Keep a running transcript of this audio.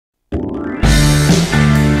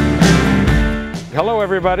Hello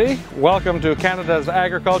everybody, welcome to Canada's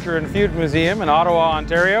Agriculture and Food Museum in Ottawa,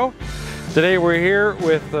 Ontario. Today we're here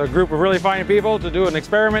with a group of really fine people to do an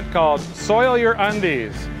experiment called Soil Your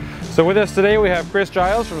Undies. So with us today we have Chris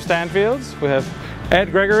Giles from Stanfield, we have Ed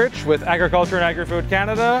Gregorich with Agriculture and Agri-Food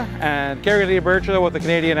Canada, and Carrie Lee Birchall with the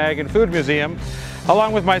Canadian Ag and Food Museum,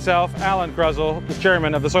 along with myself, Alan Krusell, the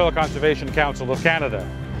Chairman of the Soil Conservation Council of Canada.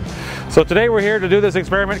 So today we're here to do this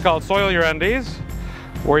experiment called Soil Your Undies,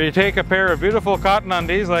 where you take a pair of beautiful cotton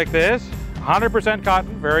undies like this, 100%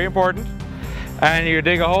 cotton, very important, and you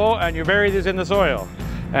dig a hole and you bury these in the soil.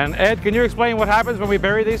 And Ed, can you explain what happens when we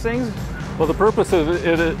bury these things? Well, the purpose of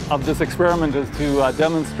this experiment is to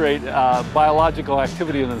demonstrate biological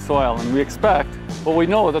activity in the soil, and we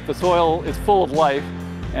know that the soil is full of life,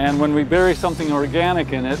 and when we bury something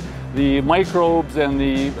organic in it, the microbes and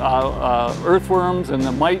the earthworms and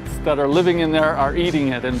the mites that are living in there are eating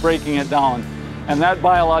it and breaking it down. And that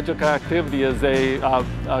biological activity is a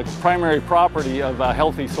primary property of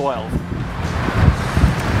healthy soils.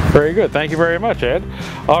 Very good. Thank you very much, Ed.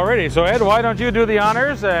 Alrighty, so Ed, why don't you do the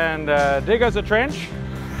honors and dig us a trench.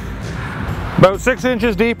 About 6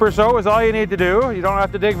 inches deep or so is all you need to do. You don't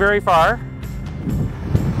have to dig very far.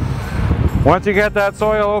 Once you get that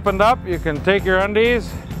soil opened up, you can take your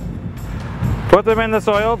undies, put them in the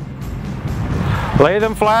soil, lay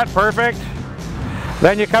them flat, perfect.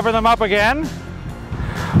 Then you cover them up again,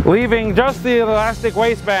 leaving just the elastic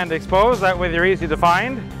waistband exposed, that way they're easy to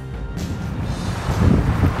find.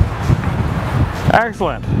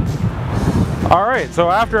 Excellent. All right, so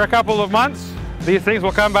after a couple of months, these things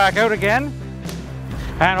will come back out again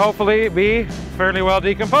and hopefully be fairly well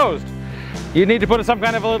decomposed. You need to put some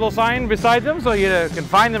kind of a little sign beside them so you can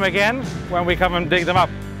find them again when we come and dig them up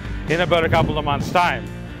in about a couple of months' time.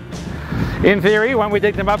 In theory, when we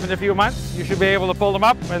dig them up in a few months, you should be able to pull them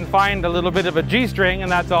up and find a little bit of a G-string,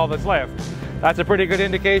 and that's all that's left. That's a pretty good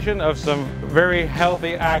indication of some very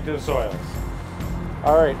healthy, active soils.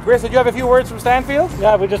 All right, Chris, did you have a few words from Stanfield?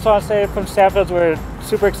 Yeah, we just want to say from Stanfield, we're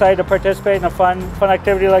super excited to participate in a fun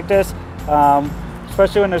activity like this,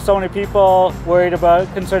 especially when there's so many people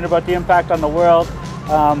concerned about the impact on the world.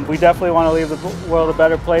 We definitely want to leave the world a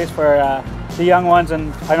better place for the young ones,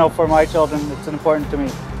 and I know for my children, it's important to me.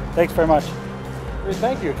 Thanks very much. Great,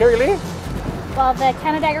 thank you. Carrie Lee? Well, the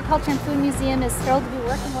Canada Agriculture and Food Museum is thrilled to be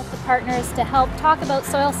working with the partners to help talk about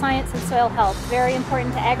soil science and soil health. Very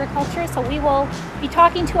important to agriculture, so we will be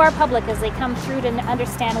talking to our public as they come through to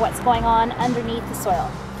understand what's going on underneath the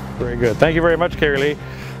soil. Very good. Thank you very much, Carrie Lee.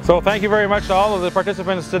 So thank you very much to all of the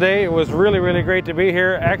participants today. It was really, really great to be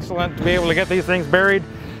here. Excellent to be able to get these things buried.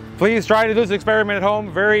 Please try to do this experiment at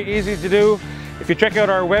home. Very easy to do. If you check out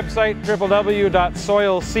our website,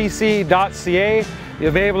 www.soilcc.ca,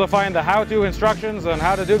 you'll be able to find the how-to instructions on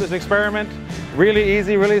how to do this experiment. Really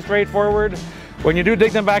easy, really straightforward. When you do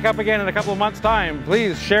dig them back up again in a couple of months' time,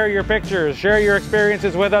 please share your pictures, share your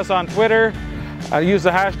experiences with us on Twitter. Use the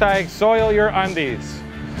hashtag SoilYourUndies.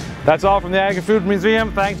 That's all from the Agri-Food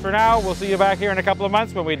Museum. Thanks for now. We'll see you back here in a couple of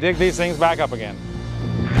months when we dig these things back up again.